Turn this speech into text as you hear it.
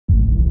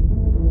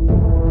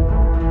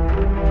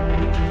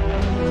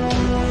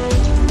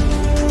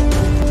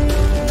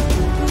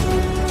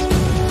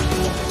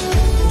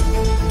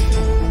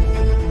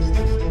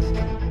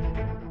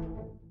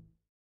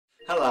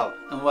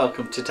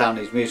welcome to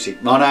Tony's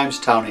Music. My name's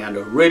Tony and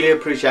I really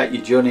appreciate you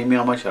joining me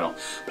on my channel.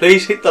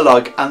 Please hit the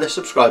like and the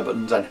subscribe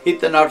buttons and hit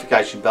the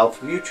notification bell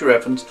for future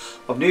reference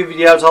of new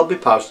videos I'll be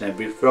posting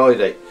every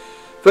Friday.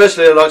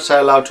 Firstly, I'd like to say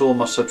hello to all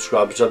my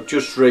subscribers. I've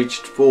just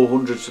reached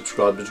 400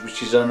 subscribers,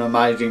 which is an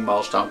amazing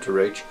milestone to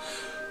reach.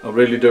 I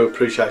really do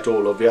appreciate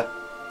all of you.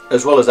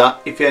 As well as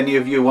that, if any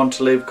of you want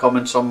to leave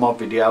comments on my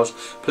videos,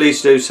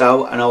 please do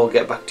so and I will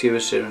get back to you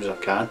as soon as I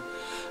can.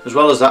 As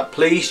well as that,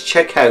 please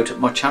check out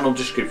my channel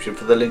description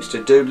for the links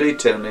to Doodly,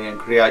 Toonly and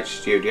Create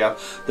Studio.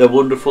 They're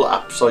wonderful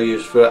apps I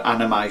use for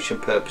animation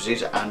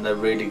purposes and they're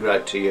really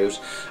great to use.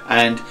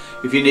 And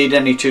if you need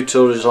any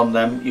tutorials on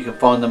them, you can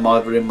find them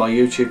either in my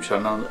YouTube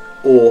channel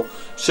or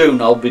soon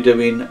I'll be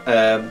doing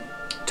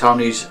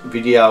Tony's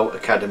Video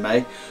Academy,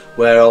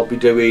 where I'll be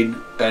doing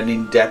an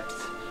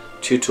in-depth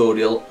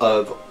tutorial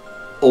of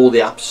all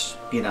the apps.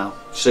 You know,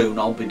 soon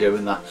I'll be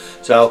doing that.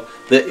 So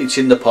it's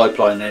in the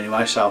pipeline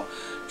anyway, so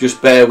just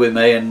bear with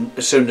me, and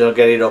as soon as I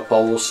get it up I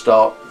will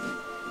start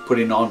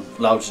putting on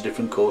loads of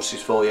different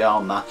courses for you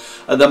on that.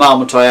 At the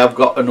moment I have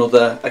got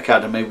another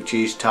academy, which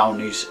is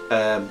Tony's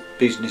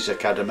Business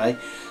Academy,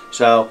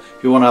 so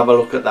if you want to have a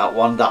look at that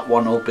one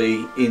will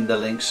be in the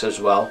links as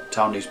well,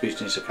 Tony's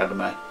Business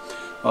Academy.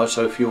 Right,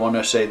 so if you want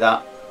to see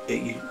that,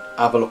 you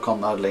have a look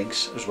on those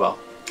links as well.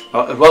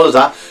 Right, as well as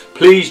that,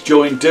 please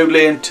join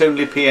Doodly and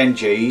Toonly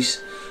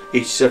PNGs.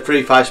 It's a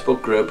free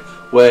Facebook group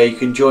where you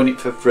can join it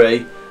for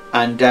free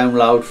and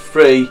download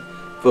free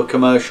for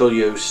commercial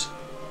use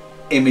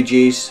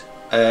images,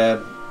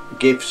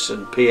 GIFs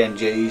and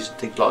PNGs and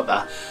things like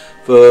that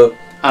for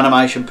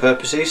animation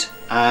purposes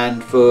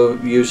and for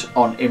use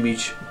on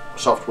image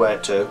software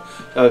too.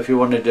 So if you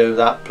want to do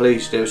that,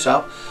 please do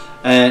so.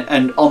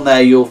 And on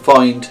there you'll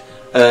find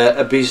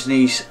a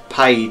business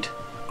paid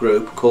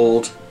group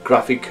called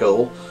Graphic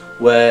Cool,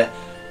 where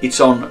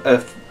it's on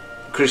a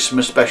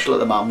Christmas special at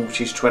the moment, which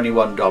is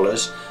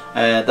 $21.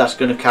 That's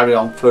going to carry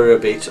on for a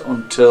bit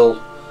until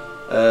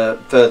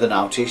further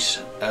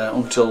notice,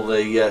 until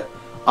the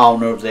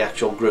owner of the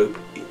actual group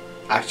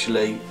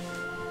actually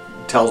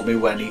tells me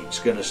when it's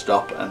going to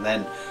stop, and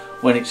then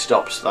when it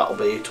stops, that'll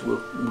be it.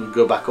 We'll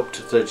go back up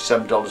to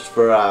 $37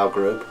 for our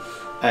group,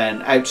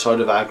 and outside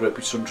of our group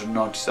it's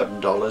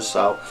 $197.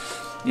 So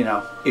you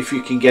know, if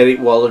you can get it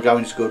while the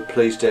going's good,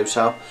 please do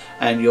so,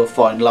 and you'll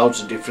find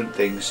loads of different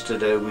things to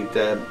do with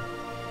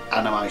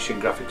animation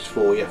graphics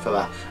for you for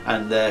that,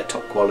 and they're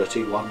top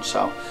quality ones.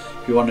 So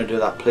if you want to do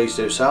that, please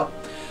do so.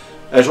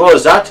 As well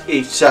as that,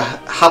 it's a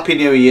happy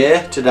new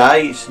year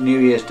today. It's New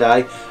Year's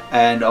Day,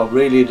 and I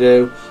really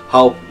do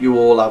hope you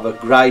all have a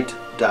great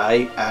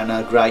day and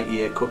a great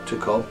year to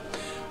come.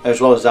 As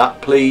well as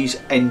that,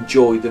 please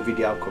enjoy the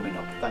video coming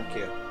up. Thank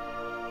you.